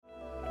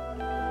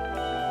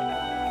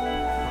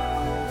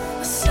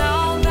A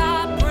sound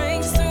that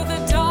breaks through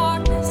the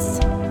darkness,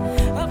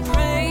 a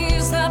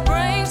praise that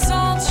breaks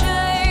all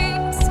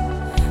chains,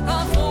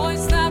 a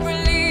voice that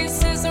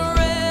releases a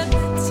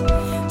remnant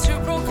to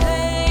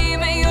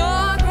proclaim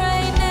your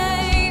great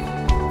name.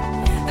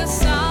 A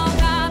sound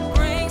that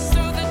breaks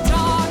through the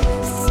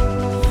darkness,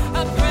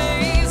 a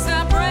praise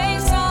that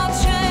breaks all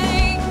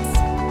chains,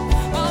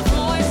 a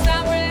voice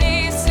that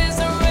releases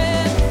a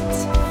remnant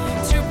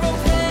to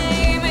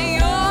proclaim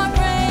your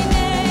great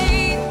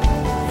name.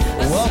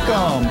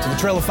 Welcome to the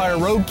Trail of Fire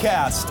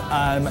Roadcast.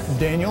 I'm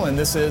Daniel, and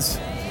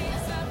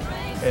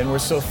we're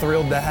so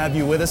thrilled to have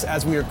you with us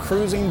as we are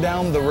cruising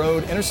down the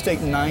road,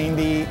 Interstate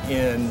 90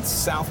 in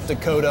South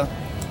Dakota.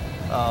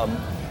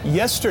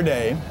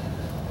 Yesterday,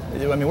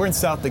 we're in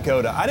South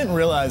Dakota. I didn't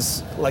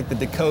realize the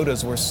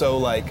Dakotas were so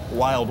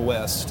Wild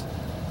West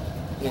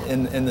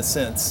in the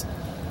sense.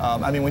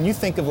 When you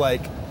think of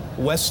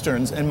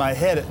Westerns, in my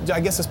head, I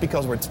guess it's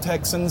because we're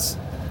Texans,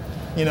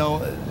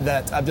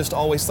 that I've just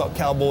always thought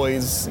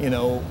cowboys,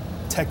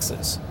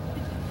 Texas,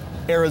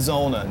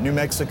 Arizona, New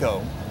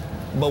Mexico.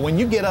 But when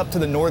you get up to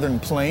the northern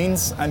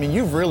plains,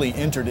 you've really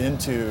entered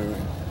into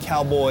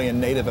cowboy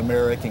and Native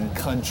American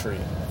country.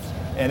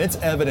 And it's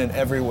evident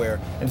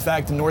everywhere. In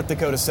fact, North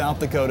Dakota, South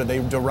Dakota, they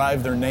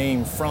derived their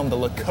name from the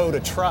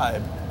Lakota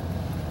tribe.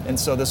 And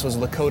so this was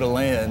Lakota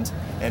land,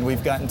 and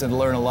we've gotten to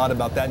learn a lot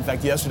about that. In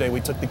fact, yesterday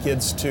we took the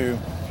kids to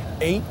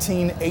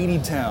 1880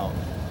 Town.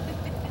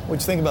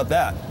 What'd you think about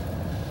that?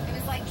 It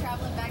was like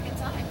traveling back in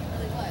time. It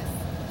really was.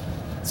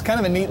 It's kind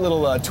of a neat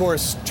little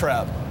tourist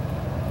trap.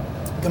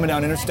 Coming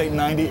down Interstate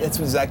 90, it's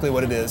exactly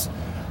what it is.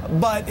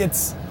 But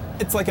it's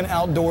like an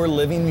outdoor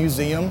living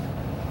museum.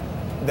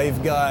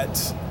 They've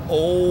got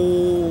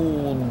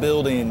old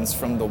buildings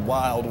from the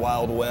wild,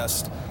 wild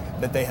west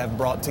that they have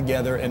brought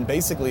together, and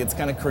basically it's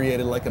kind of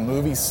created like a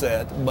movie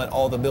set, but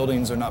all the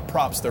buildings are not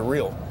props, they're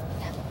real.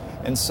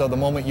 And so the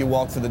moment you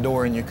walk through the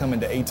door and you come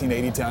into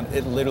 1880 Town,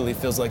 it literally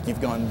feels like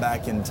you've gone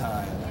back in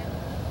time.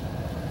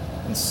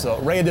 And so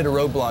Ray did a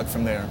roadblock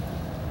from there,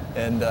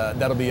 and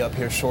that'll be up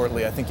here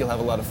shortly. I think you'll have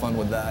a lot of fun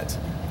with that.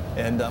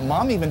 And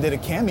Mom even did a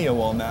cameo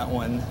on that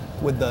one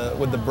with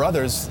the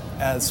brothers,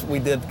 as we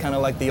did kind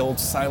of like the old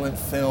silent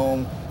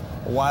film,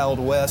 Wild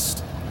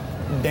West,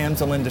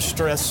 damsel in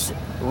distress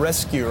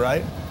rescue,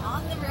 right?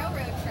 On the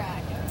railroad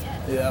track,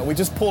 yes. Yeah, we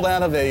just pulled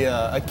out of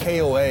a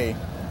KOA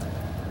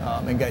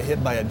and got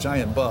hit by a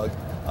giant bug.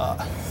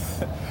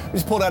 We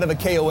just pulled out of a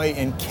KOA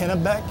in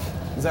Kennebec,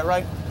 is that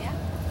right? Yeah.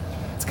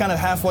 It's kind of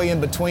halfway in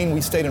between.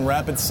 We stayed in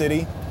Rapid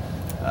City,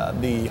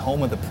 the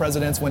home of the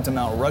presidents, went to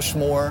Mount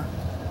Rushmore,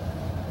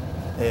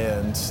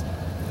 and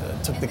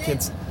took the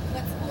kids.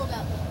 What's cool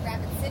about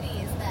Rapid City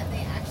is that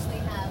they actually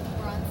have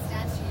bronze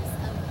statues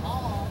of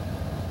all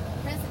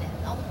the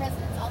presidents,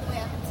 all the way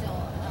up until,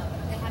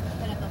 they haven't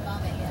put up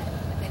Obama yet,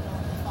 but they will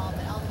in the fall,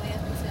 but all the way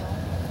up until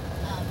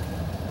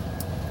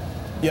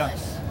Yeah,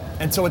 Bush.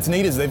 and so what's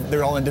neat is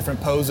they're all in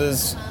different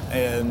poses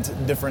and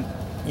different,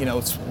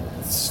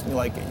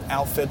 like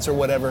outfits or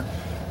whatever,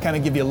 kind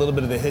of give you a little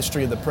bit of the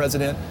history of the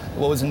president.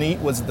 What was neat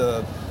was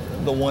the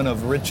one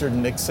of Richard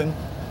Nixon.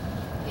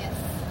 Yes.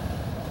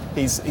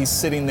 He's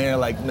sitting there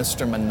like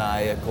Mr.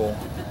 Maniacal,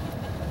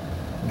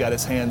 got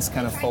his hands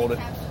kind of folded.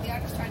 The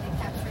artist trying to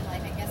capture, I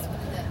guess, one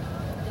of the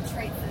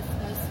traits that's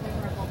most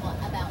memorable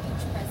about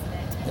each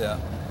president. And Yeah.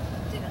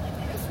 did it like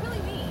that. It was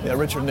really neat. Yeah,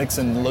 Richard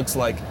Nixon looks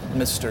like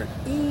Mr.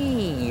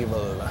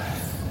 Evil.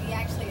 He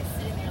actually is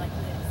sitting there with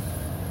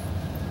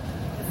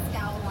a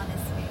scowl on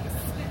his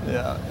face.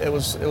 Yeah, it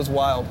was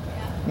wild.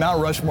 Yeah.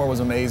 Mount Rushmore was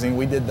amazing.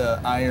 We did the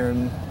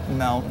Iron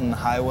Mountain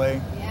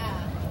Highway, Yeah.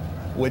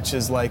 which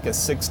is like a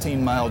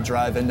 16-mile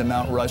drive into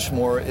Mount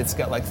Rushmore. It's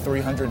got like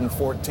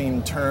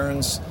 314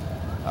 turns,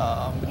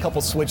 a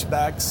couple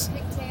switchbacks,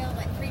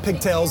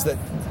 pigtails that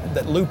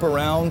loop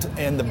around,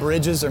 and the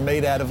bridges are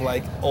made out of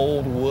like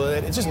old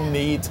wood. It's just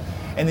neat.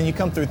 And then you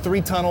come through 3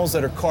 tunnels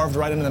that are carved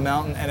right into the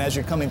mountain, and as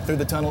you're coming through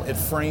the tunnel, it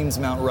frames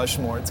Mount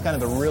Rushmore. It's kind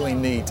of a really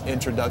neat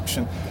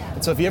introduction.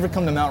 And so if you ever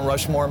come to Mount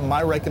Rushmore,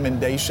 my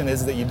recommendation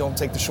is that you don't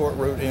take the short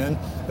route in,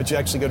 but you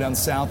actually go down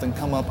south and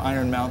come up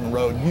Iron Mountain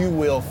Road. You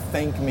will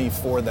thank me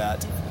for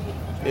that.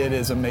 It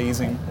is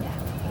amazing.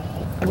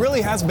 It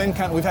really has been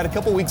we've had a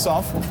couple weeks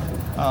off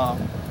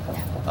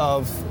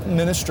of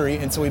ministry,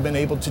 and so we've been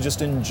able to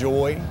just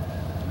enjoy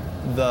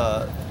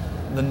the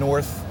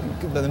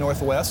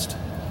Northwest.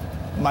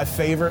 My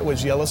favorite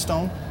was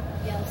Yellowstone.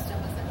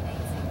 Yellowstone was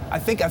amazing. I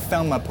think I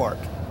found my park.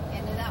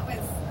 And I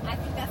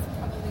think that's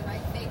probably my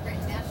favorite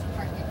national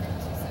park we've been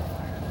to so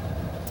far.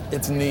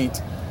 It's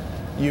neat.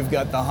 You've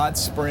got the hot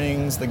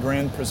springs, the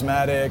Grand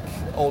Prismatic,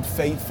 Old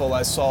Faithful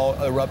I saw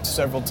erupt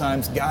several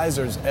times.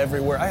 Geysers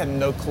everywhere. I had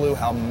no clue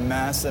how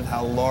massive,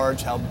 how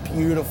large, how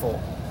beautiful.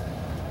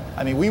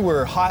 We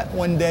were hot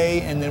one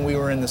day and then we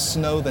were in the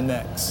snow the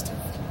next.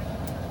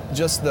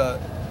 Just the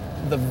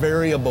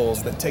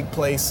variables that take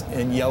place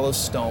in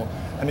Yellowstone.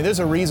 There's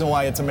a reason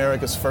why it's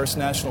America's first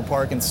national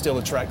park and still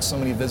attracts so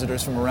many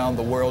visitors from around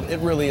the world. It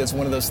really is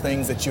one of those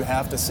things that you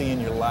have to see in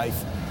your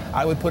life.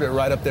 I would put it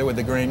right up there with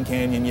the Grand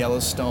Canyon,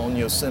 Yellowstone,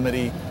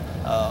 Yosemite,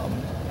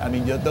 I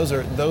mean,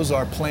 those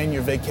are plan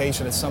your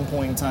vacation at some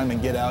point in time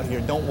and get out here.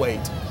 Don't wait.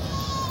 It's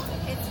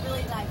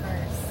really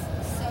diverse,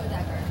 so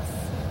diverse.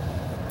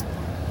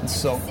 And And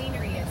so, the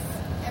scenery is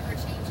ever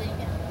changing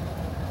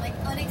and like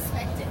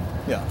unexpected,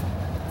 yeah.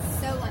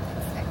 so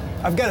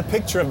unexpected. I've got a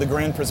picture of the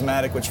Grand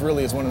Prismatic, which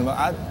really is one of the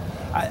most.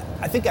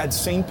 I think I'd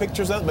seen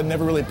pictures of it, but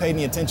never really paid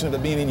any attention of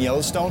it being in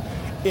Yellowstone.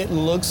 It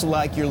looks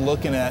like you're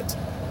looking at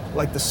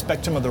like the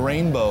spectrum of the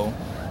rainbow,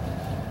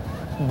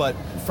 but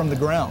from the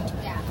ground.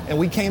 Yeah. And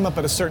we came up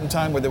at a certain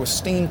time where there was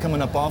steam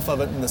coming up off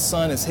of it, and the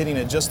sun is hitting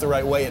it just the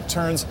right way. It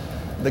turns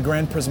the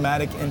Grand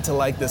Prismatic into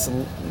like this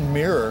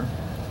mirror,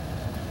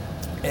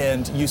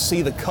 and you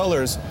see the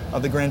colors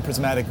of the Grand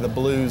Prismatic, the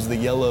blues, the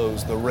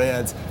yellows, the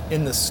reds,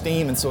 in the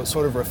steam, and so it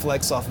sort of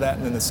reflects off that,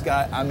 and then the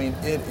sky. I mean,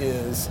 it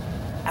is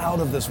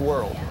out of this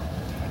world.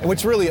 And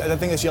which really, I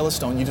think it's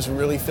Yellowstone, you just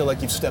really feel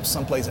like you've stepped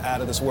someplace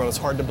out of this world. It's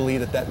hard to believe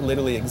that that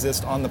literally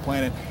exists on the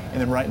planet, and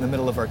then right in the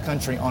middle of our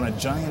country on a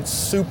giant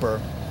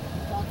super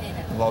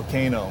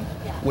volcano,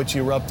 Yeah. which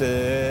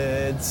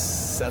erupted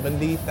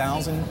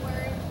 70,000,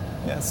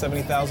 yeah,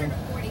 70,000.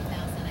 40,000,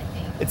 I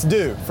think. It's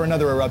due for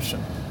another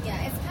eruption.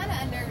 Yeah, it's kind of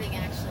unnerving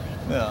actually.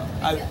 Yeah.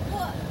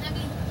 Well, I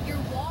mean, you're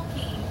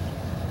walking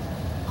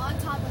on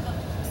top of a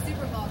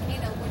super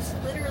volcano, which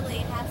literally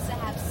has to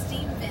have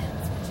steam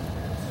vents, which is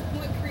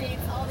what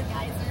creates all the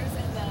geysers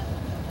and the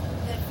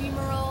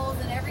fumaroles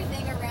and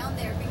everything around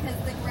there because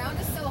the ground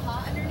is so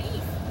hot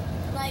underneath.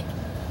 Like,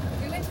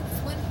 we went to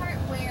this one part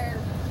where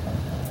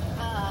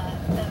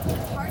the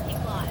parking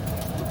lot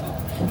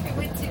we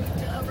went to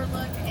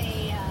overlook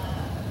a,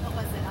 what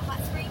was it, a hot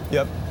spring?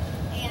 Yep.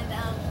 And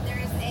there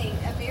is a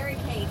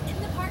barricade in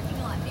the parking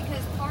lot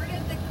because part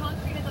of the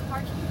concrete of the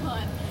parking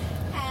lot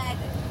had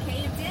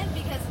caved in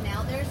because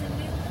now there's a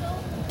new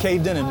little...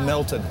 Caved in and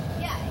melted.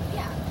 Yeah.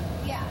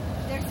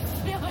 There's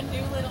now a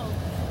new little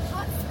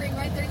hot spring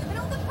right there in the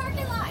middle of the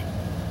parking lot.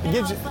 And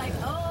gives I was you- like,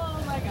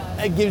 oh my God.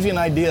 It gives you an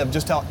idea of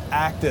just how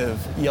active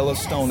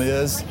Yellowstone Yes.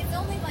 is. Like it's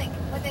only like,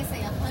 what they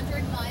say,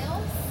 100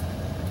 miles?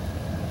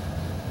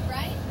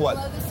 Right? What?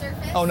 Below the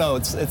surface? Oh no,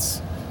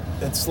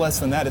 it's less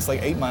than that. It's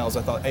like 8 miles.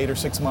 I thought 8 or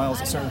 6 miles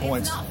I at don't certain know.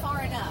 points. It's not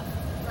far enough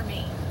for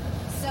me.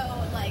 So,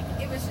 like,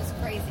 it was just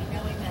crazy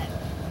knowing that,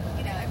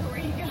 everywhere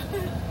you go,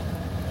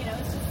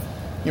 it's just,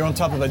 You're on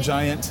top of a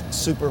giant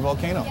super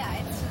volcano. yeah,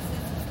 it was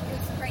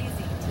crazy to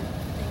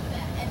think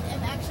that.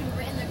 And actually, we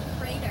were in the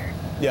crater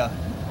Yeah.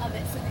 of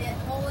it. So the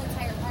whole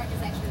entire park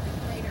is actually the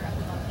crater of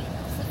the volcano.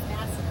 So it's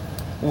massive.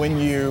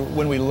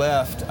 When we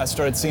left, I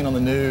started seeing on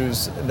the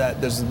news that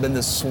there's been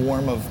this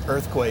swarm of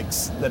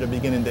earthquakes that are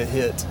beginning to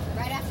hit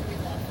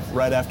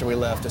Right after we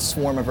left. a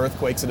swarm of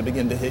earthquakes that are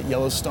beginning to hit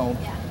Yellowstone.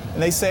 Yeah.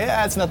 And they say,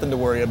 it's nothing to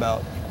worry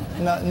about.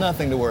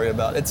 Nothing to worry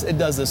about. It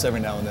does this every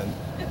now and then.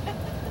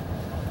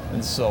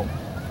 And so,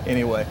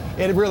 anyway,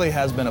 it really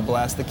has been a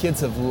blast. The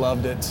kids have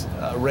loved it.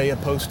 Rhea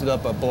posted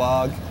up a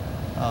blog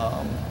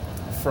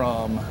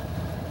from,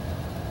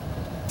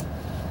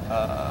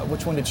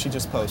 which one did she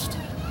just post?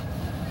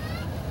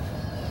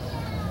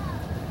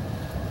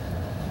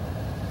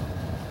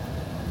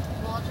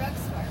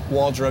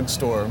 Wall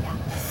Drugstore.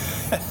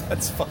 Yeah.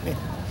 That's funny.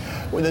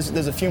 Well,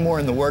 there's a few more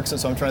in the works, and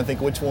so I'm trying to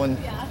think which one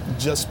Yeah.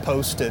 just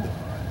posted.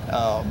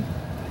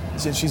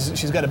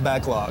 She's got a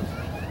backlog.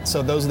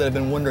 So those that have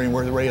been wondering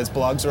where Rhea's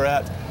blogs are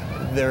at,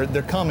 they're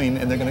coming,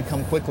 and they're going to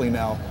come quickly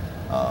now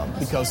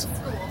because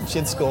she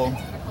had school.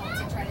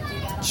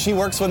 She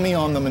works with me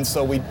on them, and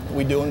so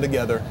we do them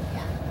together.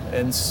 Yeah.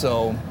 And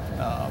so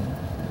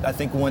I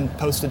think one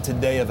posted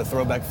today of a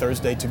Throwback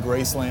Thursday to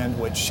Graceland,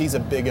 which she's a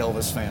big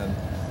Elvis fan.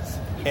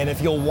 And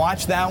if you'll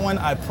watch that one,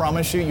 I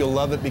promise you, you'll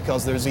love it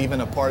because there's even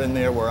a part in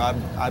there where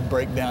I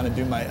break down and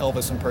do my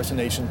Elvis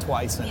impersonation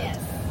twice in Yes.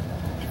 it.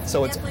 It's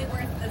So it's- definitely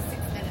worth the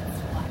 6 minutes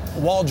to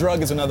watch. Wall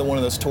Drug is another one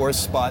of those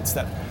tourist spots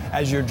that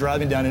as you're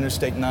driving down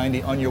Interstate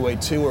 90 on your way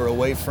to or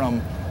away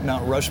from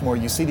Mount Rushmore,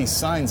 you see these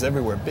signs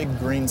everywhere, big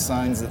green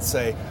signs that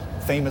say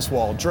famous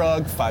Wall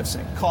Drug,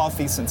 5-cent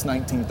coffee since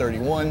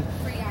 1931.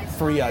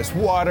 Free ice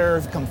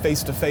water, come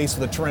face to face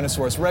with a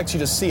Tyrannosaurus Rex. You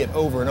just see it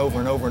over and over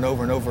and over and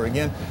over and over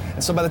again.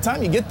 And so by the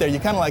time you get there, you're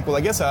kind of like, well,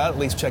 I guess I'll at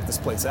least check this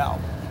place out.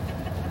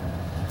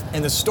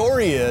 And the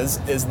story is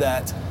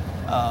that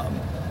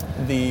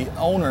the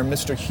owner,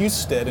 Mr.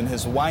 Husted, and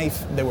his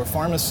wife, they were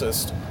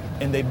pharmacists,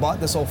 and they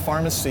bought this old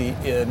pharmacy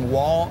in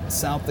Wall,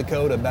 South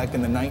Dakota back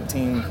in the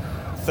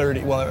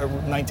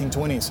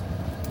 1920s.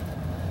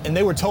 And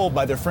they were told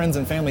by their friends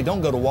and family, don't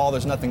go to Wall,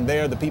 there's nothing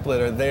there. The people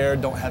that are there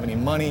don't have any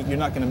money. You're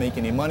not going to make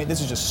any money. This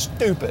is just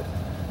stupid.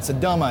 It's a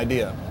dumb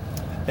idea.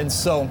 And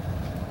so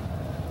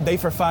they,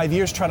 for 5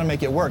 years, try to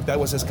make it work. That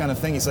was his kind of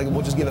thing. He's like,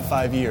 we'll just give it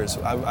 5 years.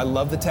 I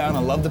love the town. I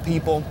love the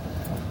people.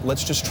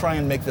 Let's just try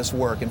and make this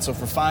work. And so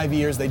for 5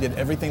 years, they did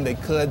everything they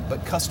could,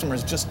 but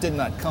customers just did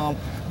not come.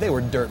 They were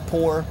dirt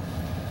poor.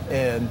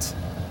 And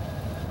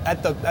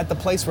at the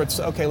place where it's,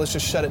 okay, let's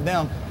just shut it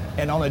down.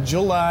 And on a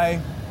July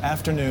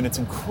afternoon, it's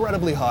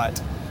incredibly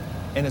hot,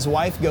 and his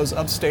wife goes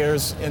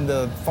upstairs in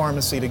the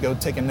pharmacy to go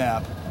take a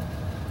nap,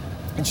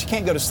 and she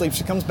can't go to sleep.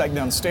 She comes back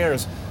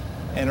downstairs,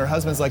 and her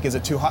husband's like, is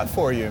it too hot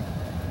for you?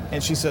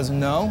 And she says,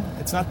 no,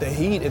 it's not the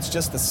heat, it's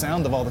just the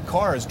sound of all the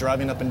cars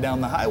driving up and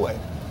down the highway.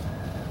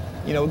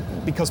 You know,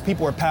 because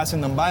people are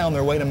passing them by on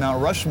their way to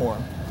Mount Rushmore.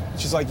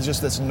 She's like, it's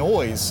just this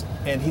noise.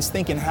 And he's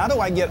thinking, how do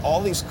I get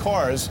all these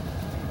cars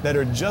that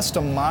are just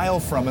a mile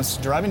from us,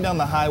 driving down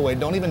the highway,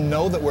 don't even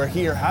know that we're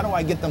here, how do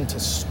I get them to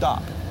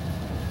stop?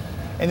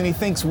 And then he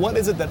thinks, what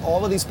is it that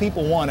all of these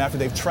people want after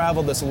they've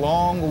traveled this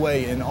long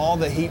way in all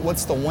the heat?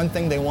 What's the one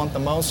thing they want the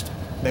most?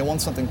 They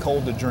want something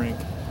cold to drink.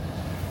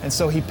 And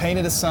so he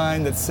painted a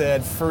sign that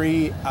said,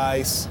 free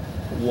ice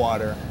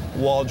water,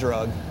 Wall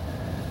Drug.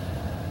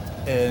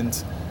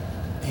 And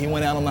he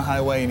went out on the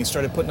highway and he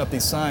started putting up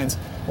these signs.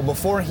 Well,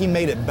 before he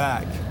made it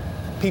back,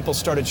 people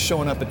started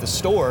showing up at the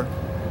store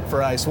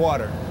for ice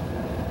water.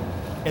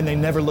 And they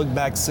never looked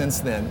back since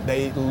then.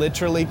 They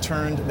literally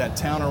turned that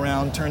town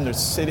around, turned their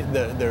city,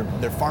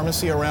 their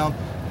pharmacy around,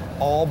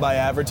 all by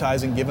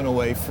advertising, giving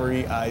away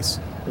free ice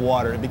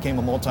water. It became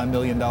a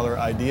multi-million-dollar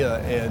idea,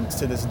 and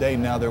to this day,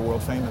 now they're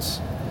world famous.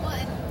 Well,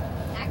 and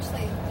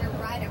actually, they're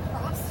right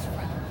across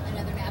from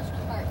another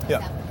national park in Yeah.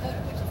 South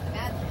Dakota, which is the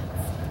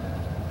Badlands.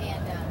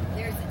 And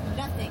there's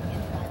nothing in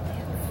the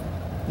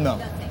Badlands. No.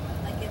 Nothing.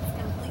 Like, it's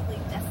completely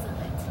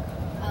desolate.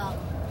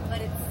 But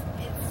it's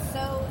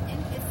so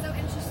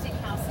interesting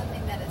how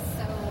something that is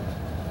so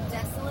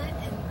desolate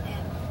and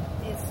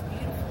is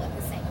beautiful at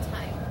the same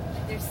time.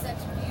 Like, there's such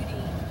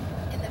beauty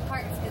in the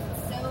parks because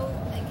it's so,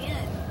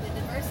 again, the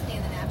diversity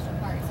in the national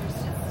parks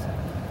is just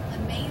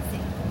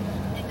amazing.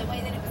 And the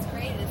way that it was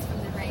created is from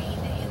the rain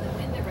and the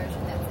wind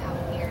erosion that's out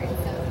here. And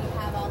so you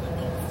have all of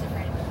these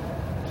different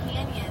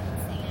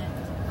canyons and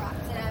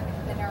rocks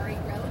that are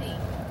eroding,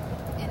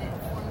 and it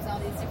forms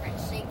all these different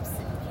shapes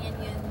and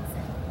canyons,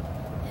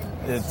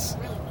 and it's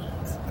really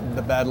neat.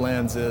 The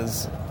Badlands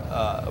is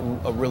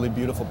a really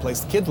beautiful place.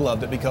 The kids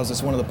loved it because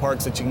it's one of the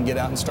parks that you can get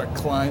out and start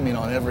climbing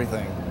on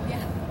everything.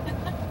 Yeah.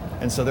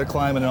 And so they're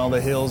climbing all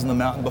the hills and the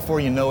mountain. Before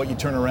you know it, you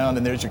turn around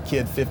and there's your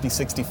kid 50,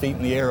 60 feet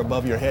in the air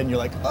above your head, and you're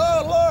like,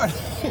 oh,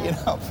 Lord, you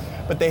know.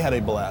 But they had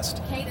a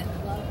blast. Caden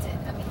loved it.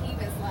 I mean, he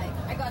was like,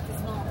 I got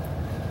this mom.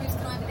 He was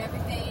climbing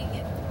everything,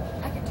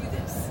 and I could do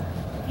this.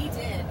 And he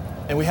did.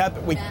 And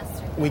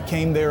we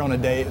came there on a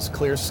day, it was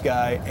clear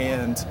sky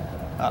and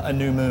a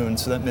new moon,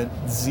 so that meant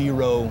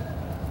zero,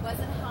 It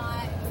wasn't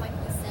hot. It was like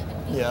the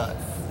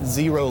 70s.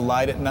 zero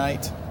light at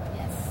night.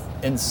 Yes.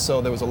 And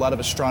so there was a lot of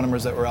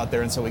astronomers that were out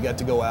there, and so we got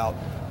to go out.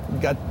 We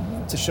got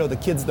to show the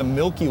kids the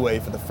Milky Way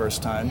for the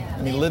first time. Yeah.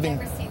 I mean, They've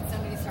never seen so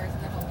many stars in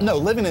their whole life. No,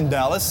 living in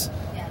Dallas,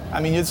 Yeah. I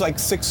mean, it's like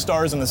 6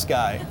 stars in the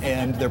sky,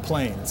 and they're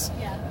planes.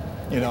 Yeah.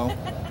 You know,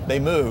 they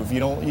move.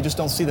 You just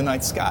don't see the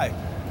night sky.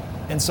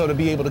 And so to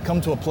be able to come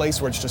to a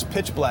place where it's just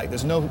pitch black,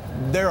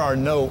 there are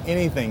no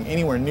anything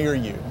anywhere near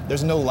you.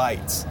 There's no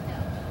lights. No.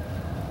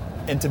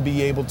 And to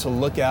be able to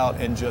look out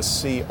and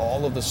just see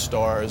all of the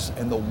stars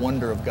and the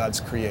wonder of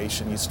God's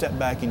creation, you step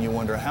back and you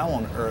wonder, how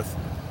on earth,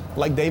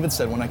 like David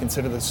said, when I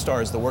consider the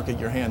stars, the work of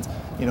your hands,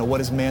 you know,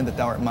 what is man that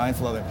thou art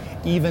mindful of him?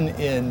 Even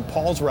in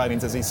Paul's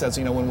writings, as he says,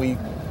 you know,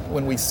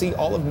 when we see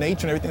all of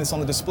nature and everything that's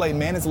on the display,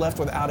 man is left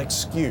without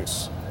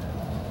excuse.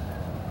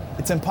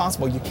 It's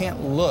impossible. You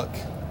can't look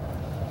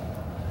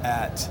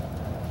at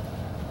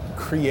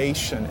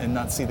creation and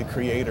not see the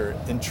Creator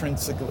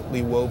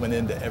intrinsically woven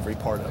into every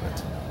part of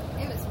it.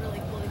 It was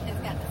really cool because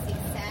we got to see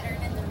Saturn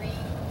and the rings,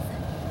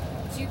 and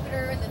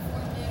Jupiter and the 4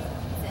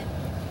 moons, and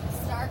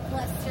star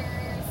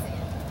clusters,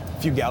 and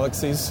A few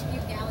galaxies. a few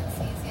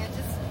galaxies. Yeah,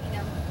 just,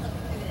 looking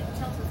through the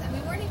telescopes. And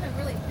we weren't even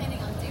really planning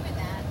on doing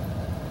that.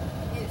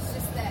 It's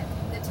just that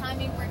the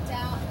timing worked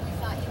out, and we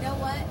thought, you know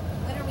what?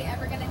 When are we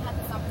ever going to have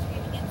this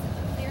opportunity again? It's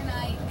a clear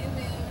night, new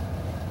moon,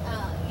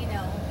 in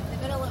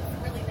the middle of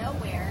really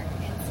nowhere.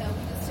 And so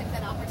we just took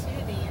that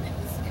opportunity, and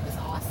it was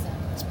awesome.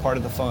 It's part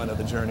of the fun of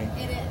the journey.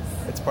 It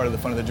is. It's part of the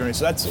fun of the journey.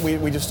 So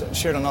we just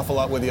shared an awful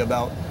lot with you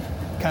about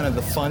kind of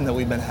the fun that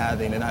we've been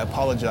having, and I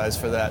apologize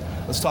for that.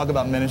 Let's talk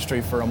about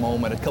ministry for a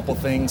moment. A couple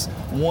things.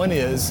 One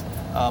is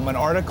an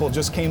article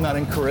just came out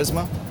in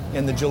Charisma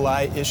in the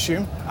July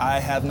issue. I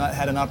have not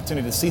had an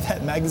opportunity to see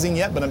that magazine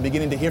yet, but I'm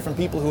beginning to hear from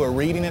people who are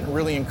reading it and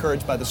really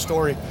encouraged by the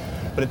story.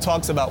 But it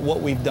talks about what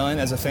we've done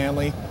as a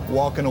family,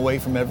 walking away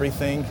from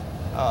everything,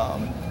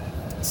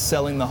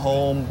 selling the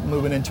home,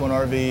 moving into an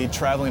RV,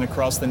 traveling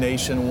across the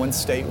nation, one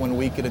state, 1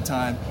 week at a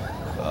time,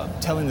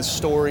 telling the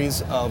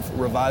stories of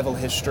revival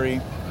history,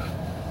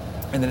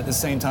 and then at the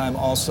same time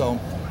also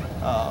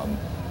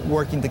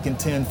working to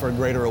contend for a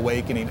greater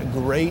awakening. A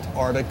great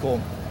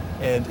article.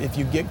 And if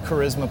you get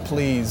Charisma,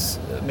 please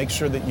make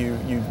sure that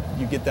you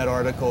get that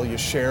article, you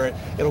share it.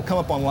 It'll come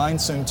up online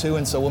soon too,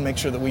 and so we'll make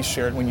sure that we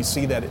share it when you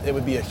see that. It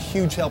would be a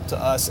huge help to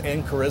us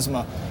and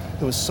Charisma,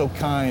 who was so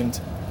kind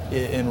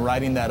in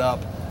writing that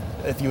up,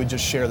 if you would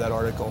just share that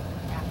article.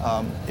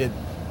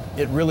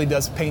 It really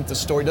does paint the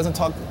story. It doesn't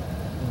talk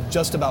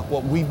just about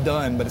what we've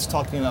done, but it's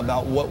talking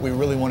about what we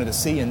really wanted to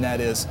see, and that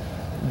is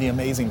the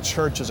amazing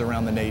churches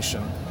around the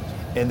nation.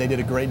 And they did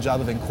a great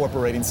job of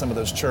incorporating some of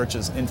those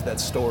churches into that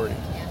story.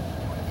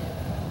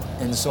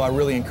 And so I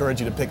really encourage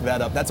you to pick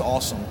that up. That's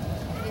awesome.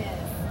 It is.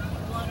 I'm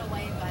blown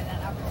away by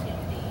that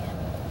opportunity.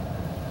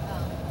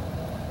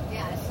 And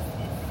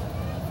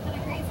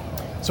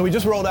So we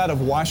just rolled out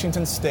of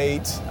Washington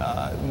State,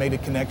 made a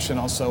connection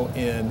also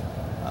in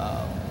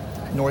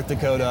North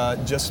Dakota,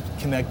 just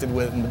connected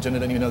with, and Jenna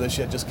didn't even know this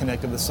yet, just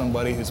connected with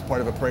somebody who's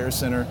part of a prayer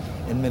center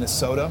in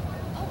Minnesota.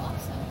 Oh,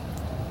 awesome.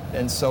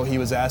 And so he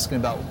was asking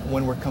about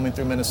when we're coming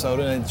through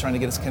Minnesota and trying to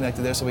get us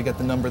connected there, so we got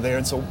the number there.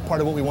 And so part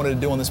of what we wanted to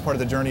do on this part of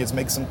the journey is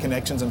make some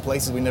connections in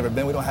places we've never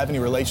been. We don't have any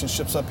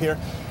relationships up here.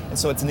 And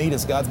so it's neat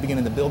as God's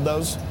beginning to build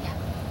those.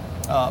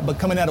 Yeah. But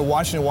coming out of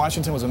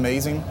Washington was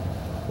amazing.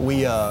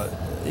 We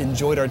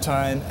enjoyed our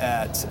time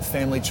at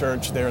Family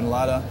Church there in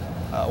Latta,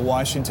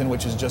 Washington,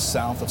 which is just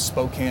south of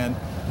Spokane,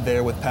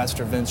 there with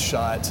Pastor Vince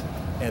Schott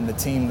and the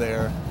team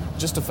there.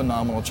 Just a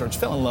phenomenal church.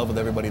 Fell in love with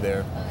everybody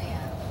there. Oh,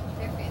 yeah.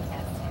 They're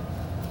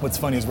fantastic. What's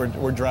funny is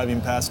we're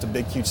driving past a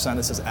big, huge sign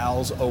that says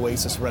Al's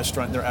Oasis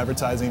Restaurant, and they're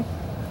advertising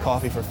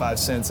coffee for 5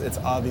 cents. It's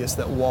obvious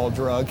that Wall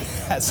Drug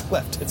has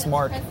left its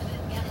mark President,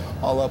 yeah.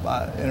 all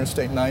up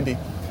Interstate 90.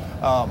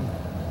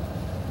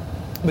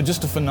 But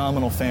just a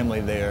phenomenal family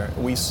there.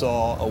 We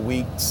saw a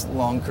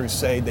weeks-long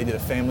crusade. They did a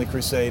family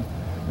crusade.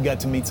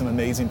 Got to meet some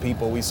amazing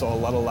people. We saw a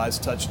lot of lives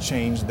touched,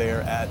 changed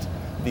there at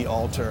the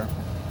altar.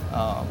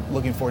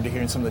 Looking forward to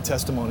hearing some of the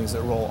testimonies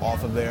that roll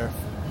off of there.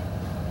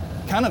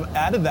 Kind of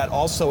added that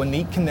also a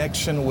neat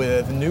connection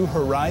with New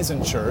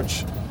Horizon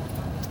Church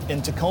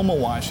in Tacoma,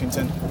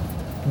 Washington.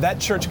 That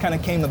church kind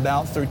of came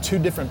about through two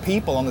different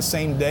people on the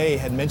same day,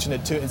 had mentioned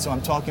it too, and so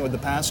I'm talking with the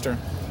pastor.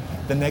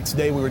 The next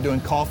day we were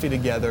doing coffee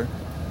together,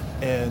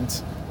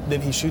 and then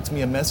he shoots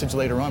me a message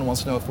later on,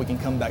 wants to know if we can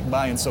come back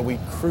by, and so we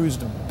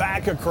cruised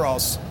back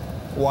across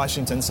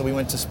Washington. So we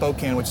went to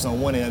Spokane, which is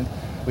on one end.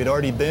 We'd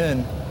already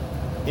been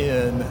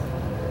in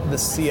the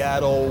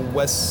Seattle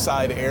west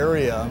side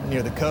area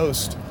near the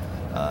coast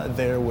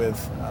there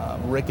with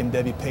Rick and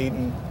Debbie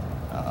Payton.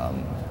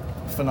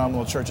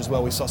 Phenomenal church as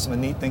well. We saw some of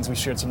the neat things. We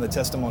shared some of the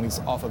testimonies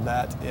off of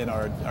that in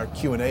our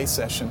Q&A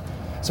session.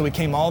 So we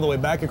came all the way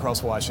back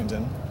across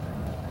Washington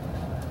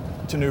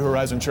to New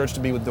Horizon Church to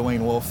be with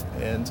Dwayne Wolf,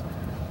 and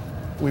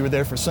we were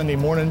there for Sunday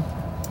morning,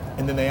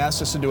 and then they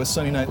asked us to do a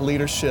Sunday night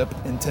leadership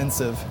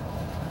intensive,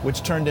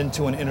 which turned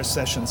into an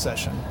intercession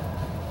session.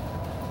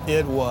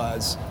 It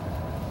was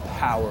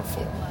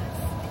powerful. It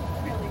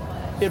was. It really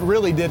was. It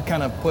really did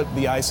kind of put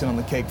the icing on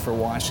the cake for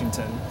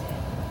Washington.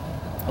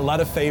 A lot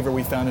of favor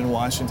we found in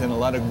Washington, a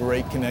lot of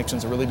great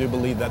connections. I really do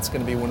believe that's going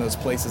to be one of those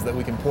places that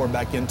we can pour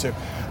back into.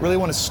 Really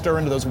want to stir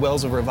into those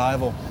wells of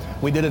revival.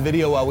 We did a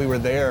video while we were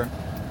there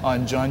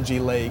on John G.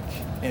 Lake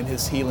and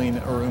his Healing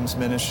Rooms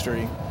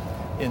ministry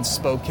in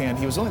Spokane.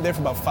 He was only there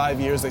for about 5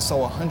 years. They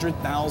saw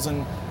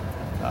 100,000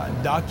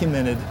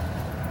 documented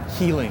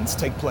healings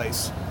take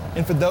place.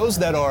 And for those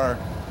that are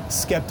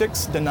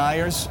skeptics,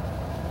 deniers,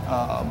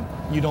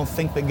 you don't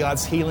think that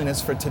God's healing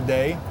is for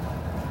today,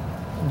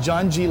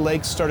 John G.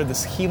 Lake started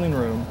this healing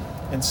room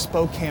in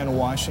Spokane,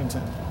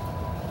 Washington.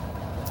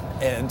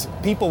 And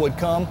people would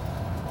come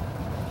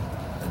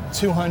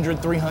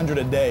 200, 300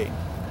 a day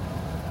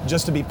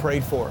just to be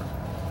prayed for.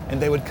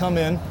 And they would come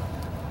in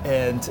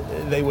and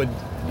they would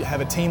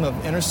have a team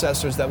of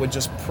intercessors that would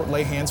just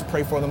lay hands,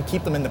 pray for them,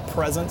 keep them in the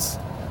presence.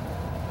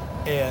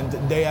 And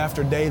day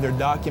after day, they're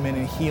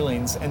documenting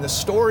healings. And the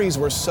stories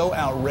were so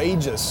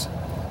outrageous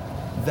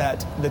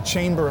that the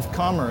Chamber of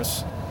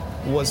Commerce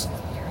was,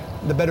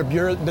 the Better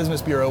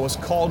Business Bureau was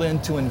called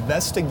in to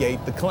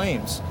investigate the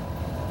claims.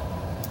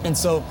 And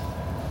so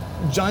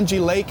John G.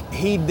 Lake,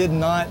 he did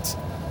not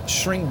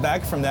shrink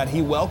back from that.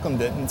 He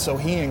welcomed it. And so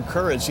he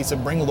encouraged, he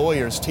said, bring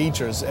lawyers,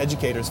 teachers,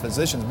 educators,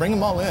 physicians, bring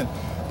them all in,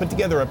 put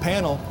together a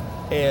panel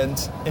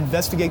and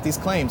investigate these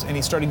claims. And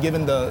he started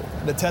giving the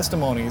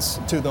testimonies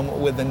to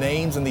them with the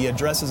names and the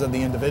addresses of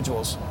the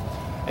individuals.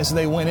 And so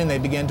they went in, they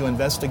began to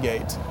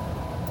investigate.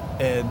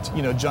 And,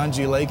 you know, John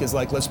G. Lake is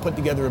like, let's put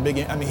together a big,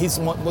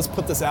 let's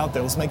put this out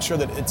there. Let's make sure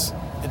that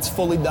it's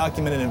fully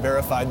documented and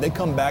verified. They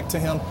come back to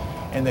him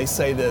and they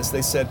say this.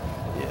 They said,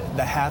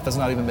 the half has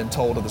not even been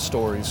told of the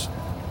stories.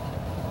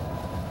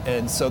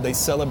 And so they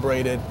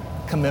celebrated,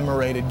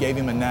 commemorated, gave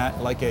him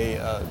like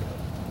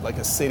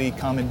a city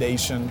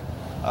commendation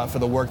for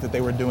the work that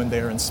they were doing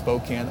there in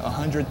Spokane.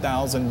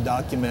 100,000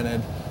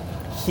 documented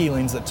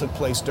healings that took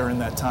place during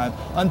that time.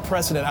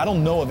 Unprecedented. I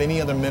don't know of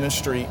any other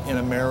ministry in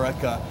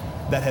America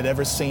that had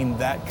ever seen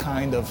that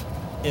kind of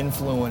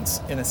influence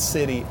in a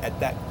city at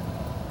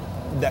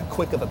that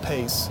quick of a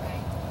pace.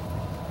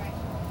 Right.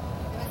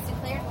 It was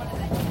declared one of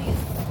the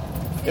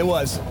healthiest. It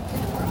was.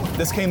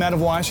 This came out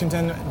of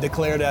Washington,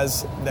 declared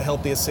as the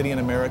healthiest city in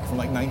America from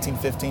like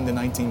 1915 to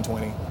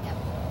 1920. Yep.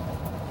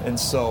 And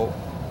so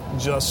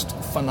just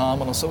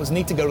phenomenal. So it was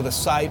neat to go to the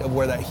site of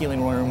where that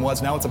healing room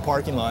was. Now it's a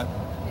parking lot. It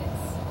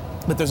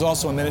is. But there's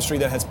also a ministry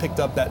that has picked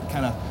up that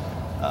kind of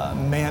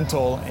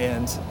mantle,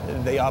 and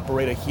they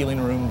operate a healing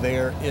room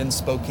there in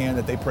Spokane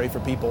that they pray for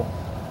people.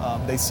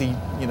 They see,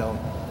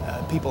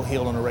 people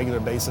healed on a regular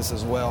basis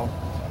as well.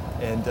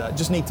 And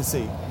just neat to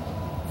see.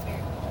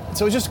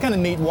 So it's just kind of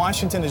neat.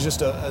 Washington is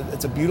just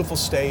it's a beautiful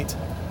state.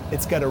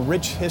 It's got a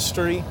rich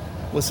history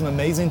with some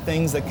amazing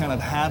things that kind of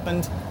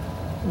happened.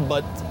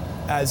 But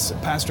as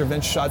Pastor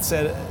Vince Schott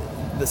said,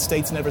 the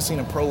state's never seen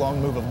a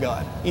prolonged move of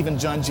God. Even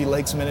John G.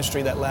 Lake's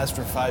ministry that lasted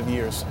for 5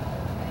 years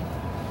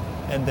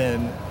and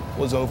then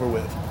was over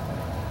with.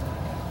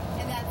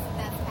 And that's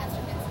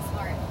Pastor Vince's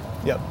heart.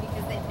 Yep.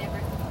 Because they've never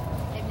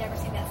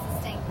seen that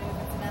sustained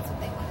movement, and that's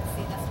what they want to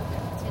see. That's what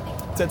they're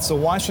intending. That's so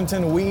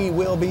Washington, we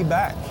will be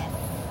back. Yes.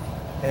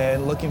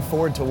 And looking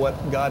forward to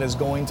what God is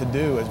going to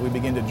do as we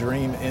begin to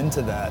dream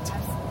into that.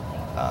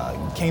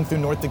 Absolutely. Came through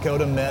North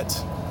Dakota,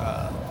 met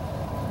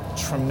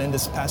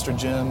tremendous Pastor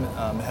Jim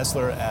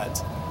Hessler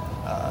at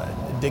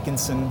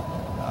Dickinson.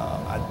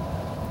 I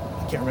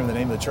can't remember the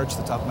name of the church at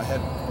the top of my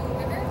head.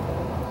 River?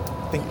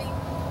 I think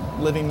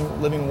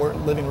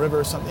Living River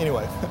or something.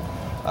 Anyway,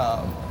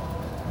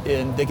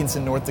 in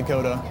Dickinson, North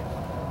Dakota.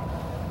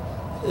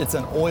 It's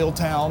an oil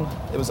town.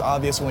 It was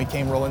obvious when we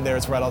came rolling there.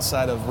 It's right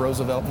outside of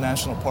Roosevelt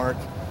National Park.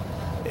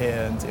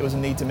 And it was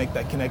neat to make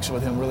that connection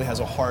with him. Really has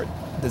a heart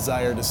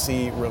desire to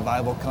see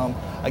revival come.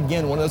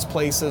 Again, one of those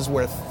places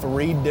where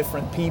 3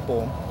 different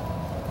people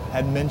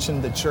had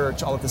mentioned the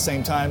church all at the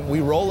same time.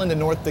 We roll into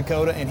North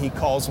Dakota and he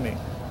calls me.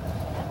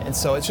 And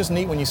so it's just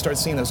neat when you start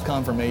seeing those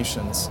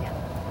confirmations.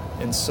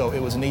 And so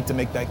it was neat to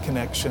make that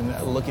connection.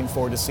 Looking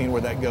forward to seeing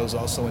where that goes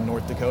also in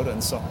North Dakota.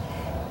 And so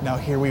now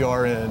here we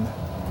are in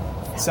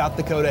South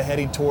Dakota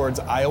heading towards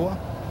Iowa.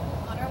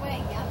 On our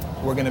way, yep.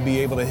 We're going to be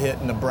able to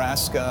hit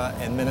Nebraska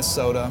and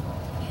Minnesota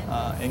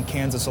and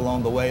Kansas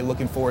along the way.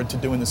 Looking forward to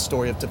doing the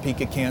story of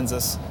Topeka,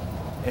 Kansas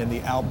and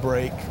the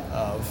outbreak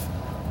of,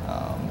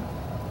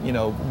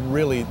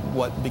 really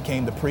what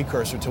became the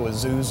precursor to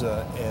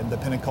Azusa and the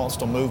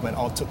Pentecostal movement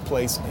all took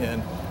place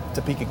in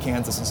Topeka,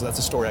 Kansas. And so that's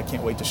a story I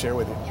can't wait to share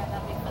with you. Yeah,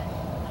 that'll be fun.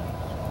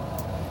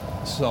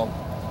 So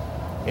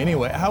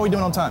anyway, how are we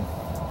doing on time?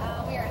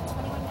 We are at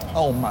 21 minutes.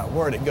 Oh my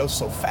word, it goes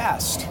so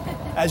fast.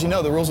 As you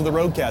know, the rules of the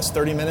roadcast,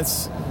 30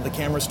 minutes, the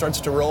camera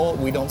starts to roll.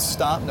 We don't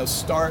stop, no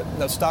start,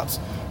 no stops,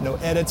 no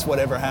edits.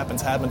 Whatever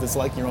happens. It's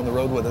like you're on the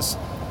road with us.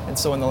 And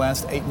so in the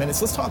last 8 minutes,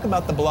 let's talk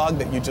about the blog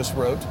that you just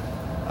wrote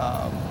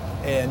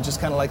and just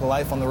kind of like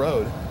life on the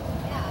road.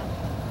 Yeah,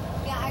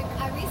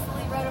 I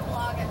recently wrote a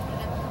blog. I put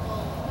it up a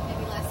couple,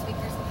 maybe last week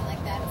or something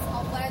like that. It's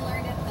called What I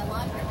Learned at the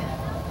Laundromat.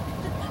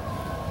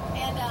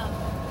 And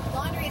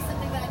laundry is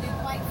something that I do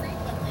quite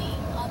frequently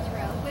on the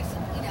road, which,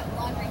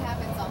 laundry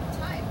happens all the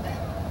time, but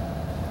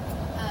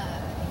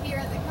here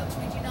at the coach,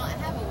 we do not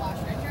have a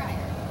washer and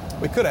dryer.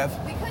 We could have.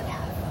 We could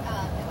have.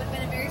 It would have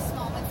been a very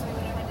small one, so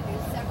we would have had to do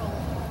several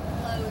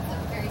loads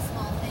of very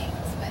small things,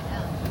 but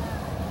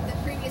the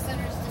previous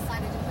owners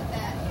decided to put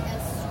that as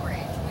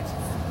storage, which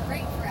is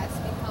great for us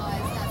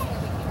because that's where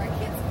we keep our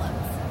kids'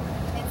 clothes.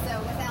 And so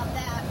without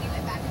that, we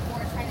went back and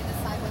forth trying to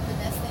decide what the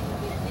best thing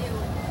would be to do,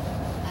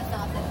 and I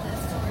thought that the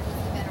storage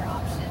was the better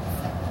option.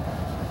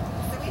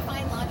 So we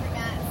find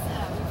laundromats,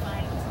 we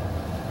find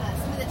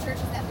some of the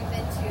churches that we've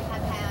been to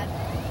have had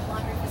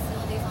laundry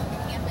facilities on the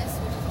campus,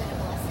 which has been a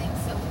blessing.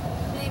 So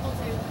we've been able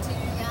to do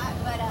that,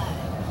 but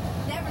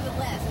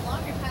nevertheless, the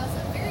laundry piles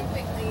up very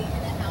quickly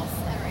in a house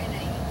or in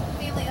a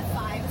family of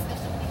 5,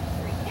 especially when you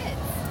have 3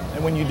 kids.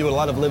 And when you do a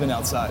lot of living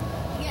outside.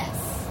 Yes,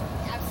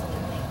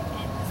 absolutely.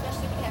 And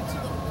especially when you have 2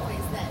 little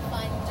boys that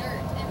find dirt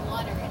and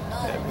water and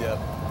mud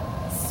Yep.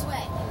 and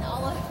sweat and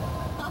all of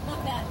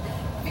that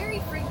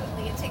very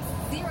frequently. It takes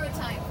 0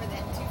 time for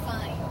them to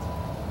find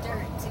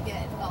dirt to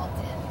get involved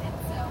in. And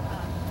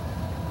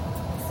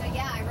so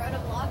yeah, I wrote a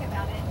blog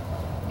about it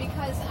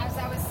because as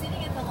I was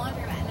sitting at the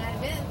laundromat, and I had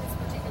been at this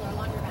particular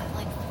laundromat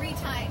like 3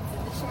 times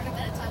in the short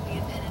amount of time we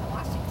had been in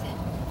Washington.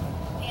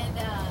 And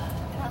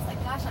I was like,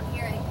 gosh, I'm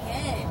here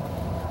again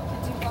to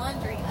do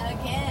laundry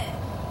again.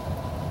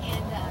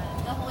 And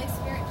the Holy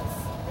Spirit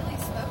just really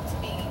spoke to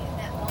me in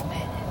that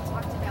moment and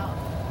talked about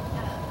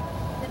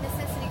the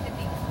necessity to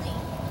be clean.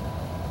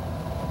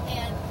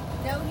 And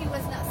no, he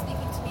was not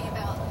speaking to me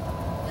about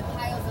the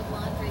piles of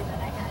laundry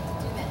that I had to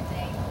do that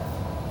day,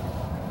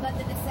 but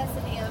the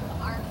necessity of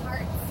our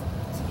hearts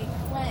to be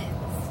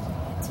cleansed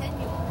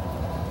continually.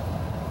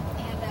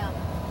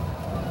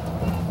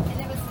 And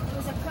it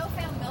was a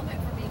profound moment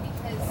for me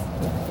because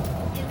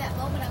in that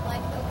moment I'm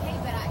like, okay,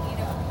 but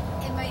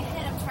in my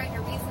head I'm trying to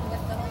reason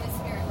with the Holy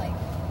Spirit, like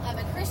I'm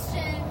a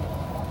Christian,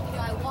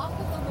 I walk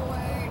with the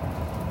Lord,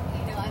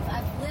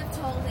 I've lived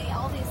holy,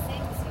 all these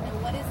things,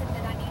 what is it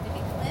that I need to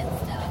be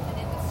cleansed of? And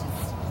it was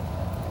just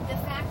the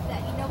fact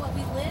that,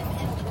 we live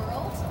in a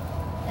world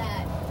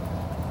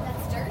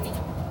that's dirty.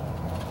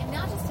 And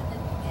not just in the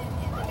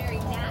very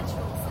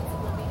natural sense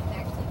of what we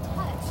can actually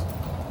touch,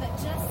 but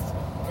just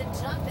the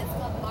junk that's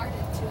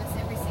bombarded to us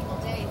every single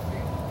day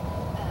through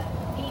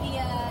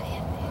media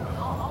and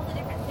all the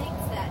different things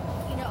that,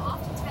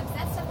 oftentimes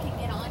that stuff can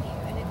get on you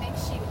and it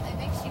makes you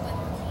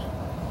unclean.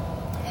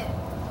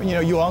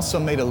 You also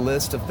made a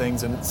list of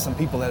things, and some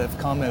people that have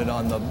commented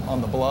on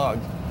the blog,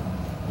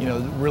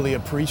 really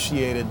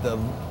appreciated the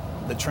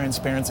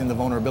transparency and the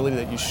vulnerability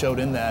that you showed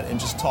in that, and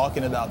just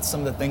talking about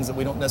some of the things that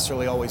we don't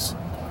necessarily always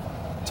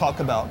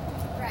talk about.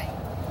 Right.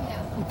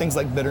 Yeah. Things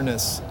like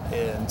bitterness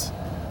and,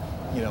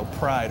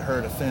 pride,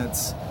 hurt,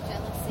 offense,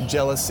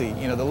 jealousy.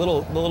 The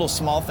little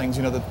small things.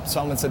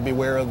 Solomon said,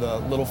 "Beware of the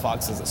little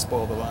foxes that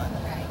spoil the vine."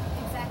 Right.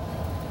 Exactly.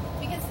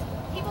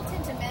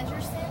 to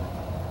measure sin.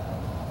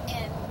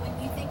 And when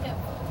you think of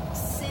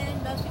sin,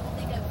 most people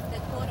think of the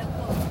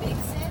quote-unquote big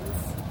sins.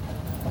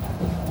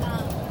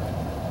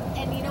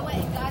 And you know what?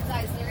 In God's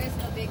eyes, there is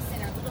no big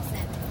sin or little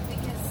sin,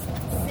 because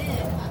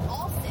sin,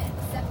 all sin,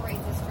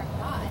 separates us from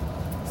God.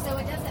 So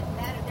it doesn't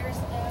matter.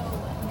 There's no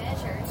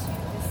measure to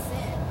the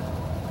sin.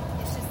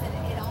 It's just that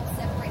it all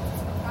separates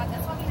us from God.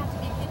 That's why we have to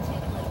be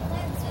continually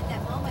cleansed. In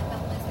that moment, the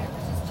Holy Spirit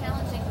was just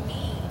challenging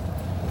me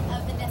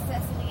of the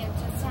necessity of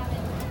just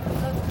having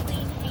both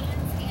clean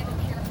hands and a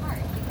pure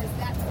heart, because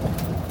that's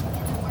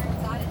in the Word of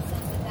God. It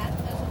says that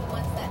those are the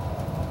ones that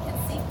can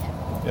seek Him.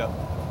 Yeah.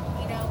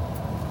 You know,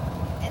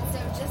 and so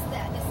just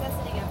that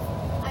necessity of,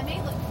 I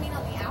may look clean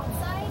on the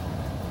outside,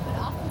 but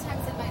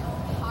oftentimes in my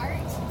own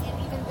heart, and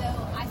even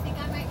though I think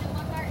I might know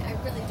my heart, I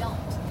really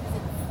don't, because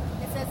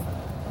it says,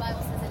 the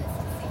Bible says that it's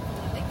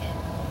deceitfully wicked,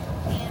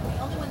 and the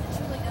only one that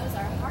truly knows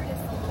our heart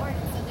is the Lord.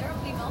 And so there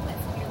will be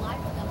moments in your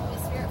life when the Holy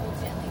Spirit will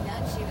gently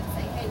nudge you and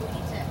say, hey, we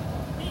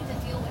need to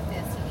deal with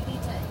this, and we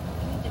need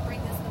to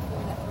bring this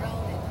before the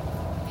throne, and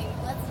maybe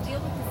let's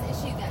deal with this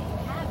issue that you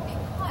have,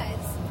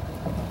 because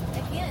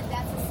again,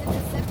 that's a sin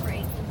that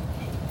separates, and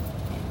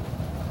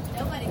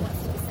nobody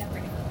wants to be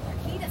separated from the Lord.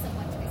 He doesn't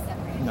want to be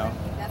separated No.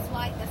 from you. That's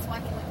why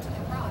he went to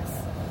the cross.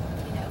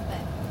 You know,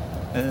 but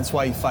And that's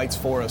why he fights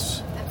for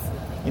us.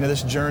 absolutely. You know,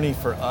 this journey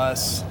for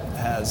us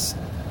has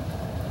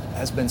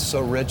been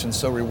so rich and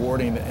so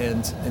rewarding,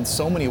 and in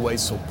so many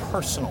ways so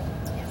personal.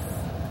 Yes.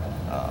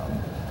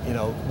 You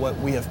know, what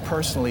we have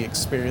personally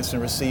experienced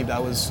and received. I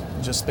was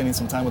just spending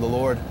some time with the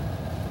Lord,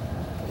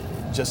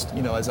 just,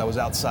 you know, as I was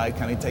outside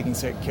kind of taking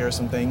care of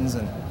some things.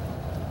 And,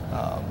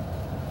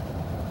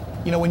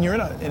 you know, when you're in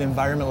an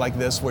environment like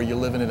this where you're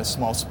living in a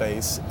small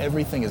space,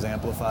 everything is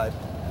amplified.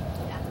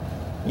 Yeah.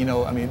 You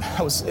know, I mean,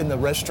 I was in the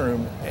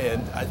restroom,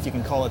 and if you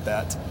can call it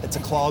that, it's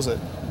a closet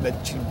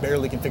that you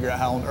barely can figure out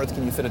how on earth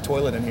can you fit a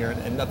toilet in here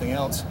and nothing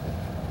else.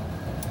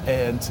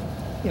 And,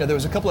 you know, there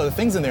was a couple other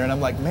things in there, and I'm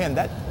like, man,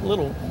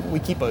 we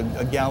keep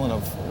a gallon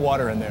of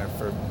water in there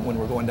for when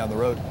we're going down the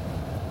road.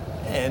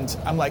 And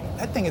I'm like,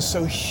 that thing is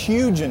so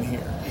huge in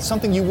here. It's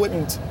something you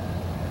wouldn't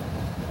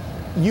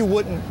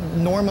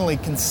normally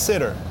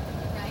consider.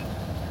 Right.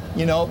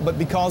 You know, but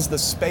because the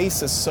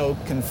space is so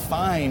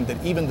confined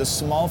that even the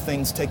small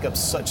things take up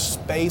such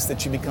space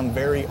that you become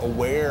very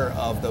aware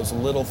of those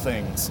little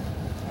things.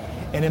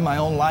 And in my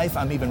own life,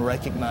 I'm even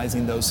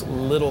recognizing those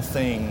little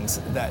things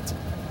that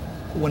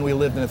when we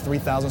lived in a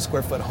 3,000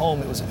 square foot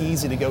home, it was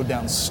easy to go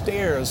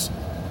downstairs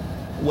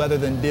rather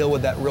than deal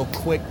with that real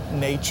quick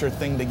nature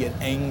thing to get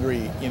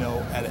angry, you know,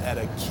 at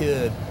a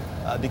kid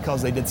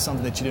because they did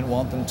something that you didn't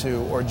want them to,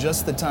 or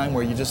just the time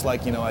where you just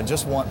like, you know, I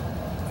just want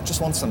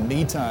some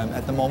me time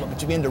at the moment.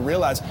 But you begin to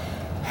realize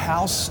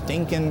how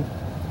stinking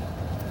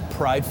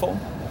prideful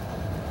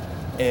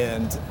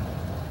and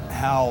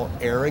how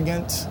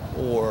arrogant,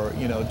 or,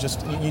 you know,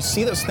 just you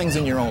see those things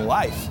in your own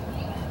life.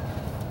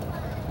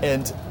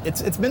 And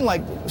it's been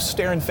like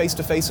staring face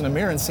to face in a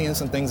mirror and seeing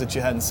some things that you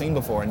hadn't seen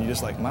before, and you're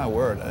just like, my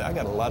word, I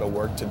got a lot of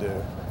work to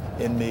do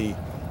in me.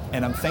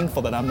 And I'm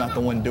thankful that I'm not the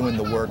one doing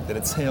the work, that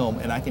it's Him,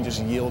 and I can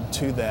just yield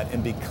to that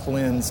and be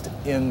cleansed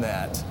in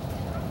that.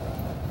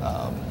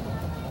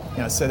 You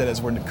know, I say that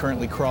as we're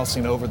currently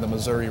crossing over the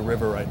Missouri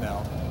River right now,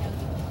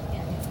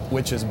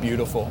 which is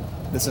beautiful.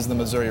 This is the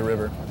Missouri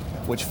River,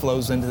 which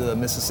flows into the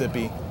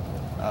Mississippi.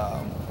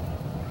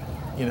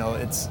 You know,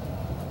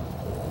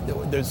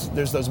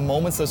 there's those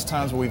moments, those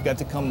times where we've got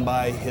to come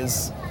by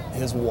His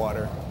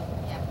water,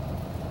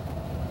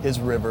 His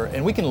river,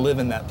 and we can live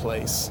in that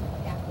place.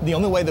 The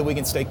only way that we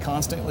can stay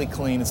constantly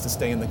clean is to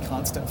stay in the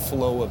constant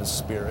flow of His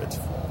Spirit.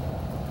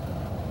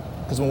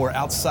 Because when we're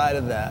outside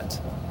of that,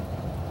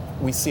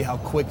 we see how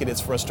quick it is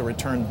for us to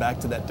return back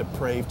to that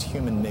depraved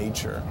human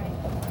nature,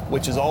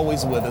 which is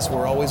always with us.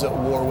 We're always at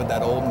war with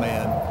that old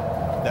man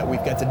that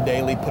we've got to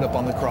daily put up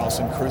on the cross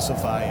and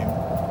crucify him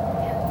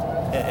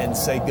and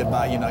say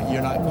goodbye. You know,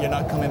 you're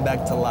not coming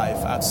back to life.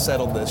 I've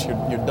settled this.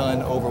 You're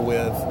done, over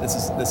with. This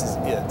is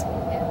it.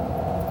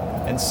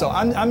 And so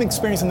I'm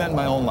experiencing that in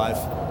my own life.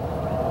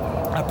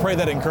 I pray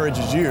that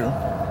encourages you.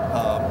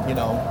 You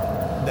know,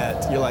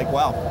 that you're like,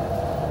 wow.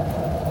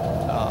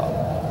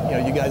 You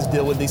know, you guys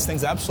deal with these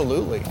things,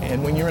 absolutely.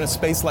 And when you're in a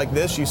space like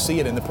this, you see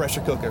it in the pressure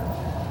cooker.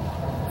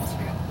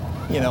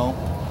 You know,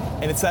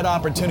 and it's that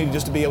opportunity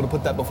just to be able to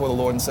put that before the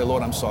Lord and say,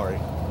 Lord, I'm sorry.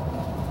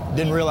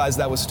 Didn't realize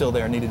that was still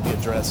there and needed to be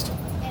addressed.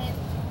 And,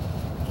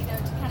 you know,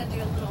 to kind of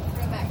do a little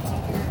throwback to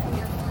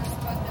your first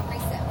book, The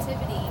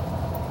Receptivity,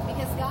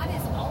 because God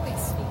is always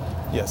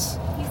speaking. Yes.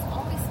 He's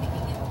always speaking,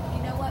 and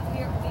you know what?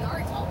 We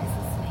aren't always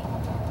listening.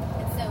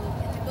 And so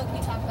in the book we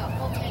talk about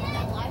cultivating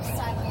that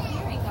lifestyle of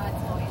hearing God's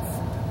voice.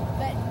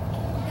 But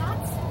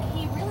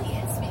He really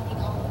is speaking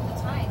all of the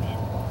time. And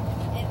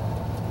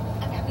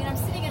I mean, I'm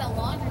sitting in a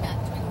laundromat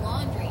doing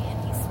laundry, and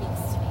He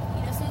speaks to me.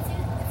 You know, so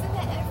it's in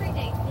the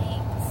everyday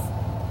things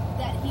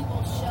that He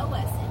will show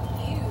us and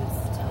use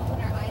to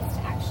open our eyes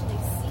to actually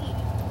see.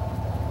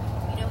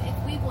 You know, if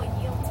we will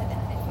yield to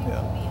that, if we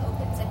will be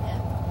open to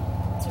Him,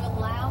 to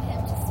allow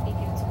Him to speak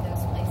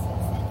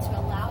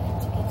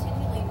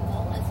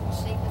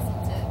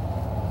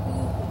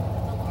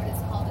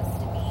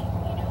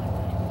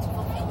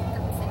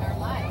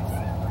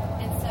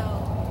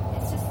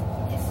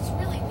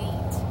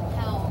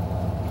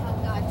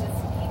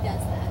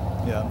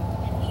Yeah.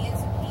 And he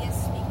is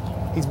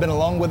speaking. He's been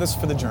along with us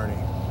for the journey,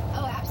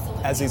 Oh,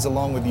 absolutely. as he's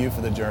along with you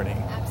for the journey.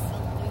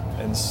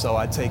 Absolutely. And so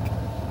I take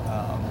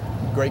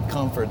great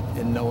comfort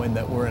in knowing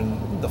that we're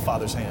in the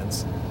Father's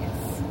hands.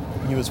 Yes.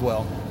 You as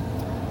well.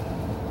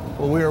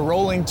 Well, we are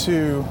rolling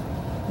to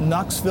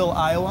Knoxville,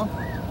 Iowa.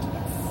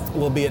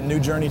 We'll be at New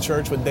Journey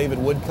Church with David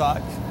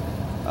Woodcock,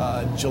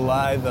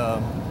 July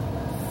the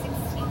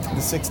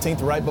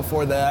 16th, right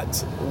before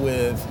that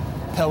with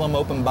Pelham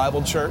Open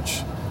Bible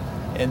Church.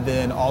 And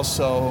then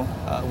also,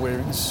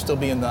 we'll still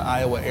be in the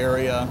Iowa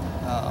area.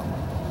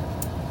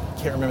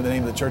 Can't remember the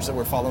name of the church that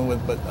we're following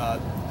with, but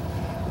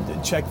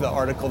check the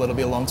article that'll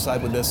be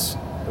alongside with this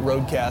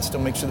roadcast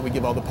and make sure that we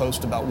give all the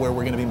posts about where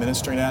we're going to be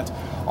ministering at.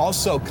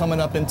 Also, coming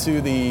up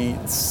into the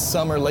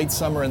summer, late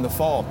summer and the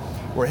fall,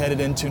 we're headed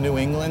into New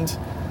England,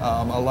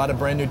 a lot of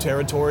brand new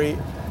territory.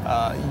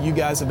 You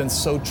guys have been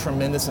so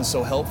tremendous and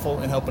so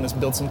helpful in helping us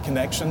build some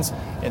connections.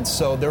 And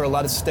so there are a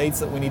lot of states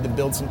that we need to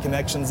build some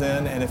connections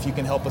in. And if you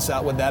can help us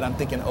out with that, I'm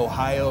thinking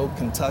Ohio,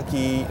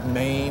 Kentucky,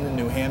 Maine,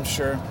 New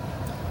Hampshire,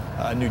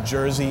 New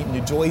Jersey,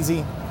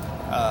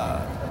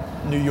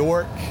 New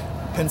York,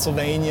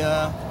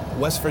 Pennsylvania,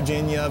 West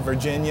Virginia,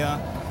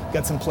 Virginia.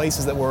 Got some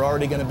places that we're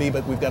already going to be,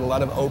 but we've got a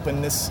lot of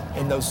openness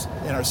in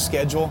our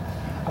schedule.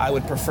 I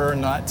would prefer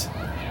not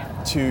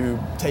to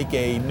take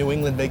a New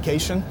England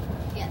vacation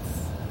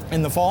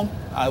in the fall.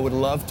 I would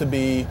love to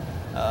be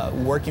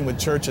working with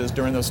churches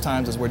during those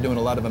times as we're doing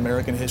a lot of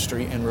American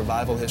history and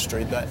revival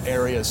history. That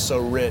area is so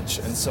rich,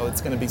 and so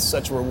it's going to be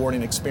such a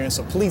rewarding experience.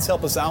 So please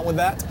help us out with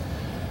that.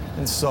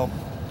 And so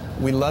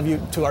we love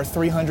you. To our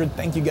 300,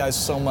 thank you guys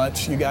so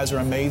much. You guys are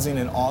amazing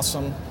and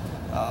awesome.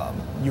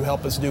 You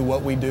help us do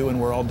what we do, and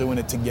we're all doing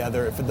it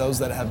together. For those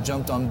that have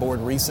jumped on board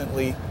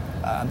recently,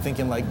 I'm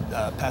thinking like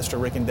Pastor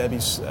Rick and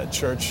Debbie's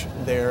church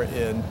there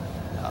in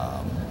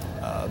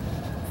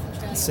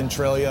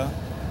Centralia.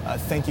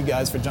 Thank you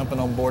guys for jumping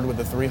on board with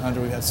the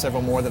 300. We've had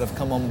several more that have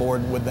come on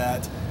board with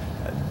that.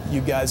 You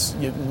guys,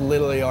 you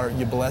literally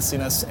you're blessing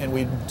us, and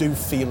we do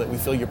feel it. We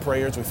feel your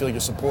prayers, we feel your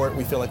support,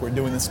 we feel like we're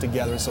doing this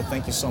together. So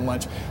thank you so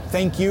much.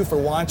 Thank you for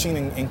watching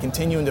and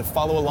continuing to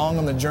follow along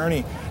on the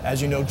journey.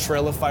 As you know,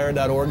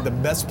 trailoffire.org, the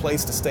best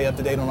place to stay up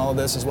to date on all of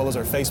this, as well as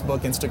our Facebook,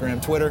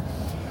 Instagram, Twitter.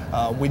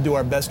 We do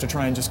our best to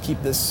try and just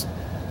keep this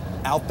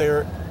out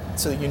there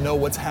so that you know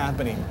what's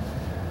happening.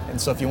 And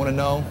so if you want to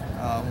know,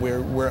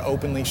 we're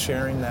openly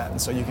sharing that,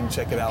 and so you can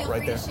check it out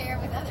right there. Share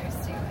with others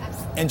too.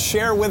 Absolutely. And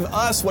share with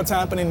us what's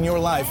happening in your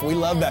life. We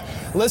love that.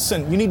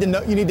 Listen, you need to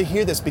know, you need to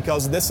hear this,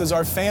 because this is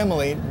our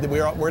family.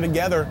 We're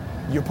together.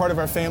 You're part of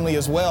our family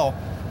as well.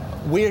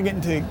 We are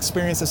getting to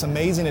experience this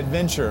amazing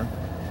adventure.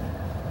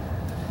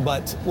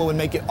 But what would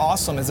make it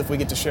awesome is if we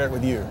get to share it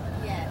with you.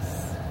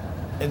 Yes.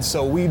 And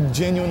so we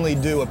genuinely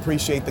do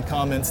appreciate the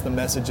comments, the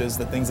messages,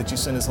 the things that you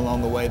send us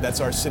along the way.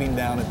 That's our sitting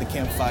down at the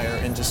campfire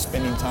and just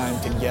spending time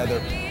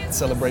together,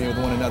 celebrating with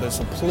one another.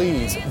 So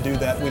please do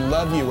that. We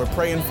love you. We're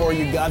praying for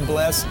you. God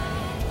bless.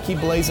 Keep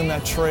blazing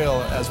that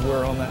trail as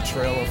we're on that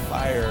trail of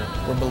fire.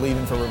 We're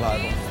believing for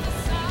revival.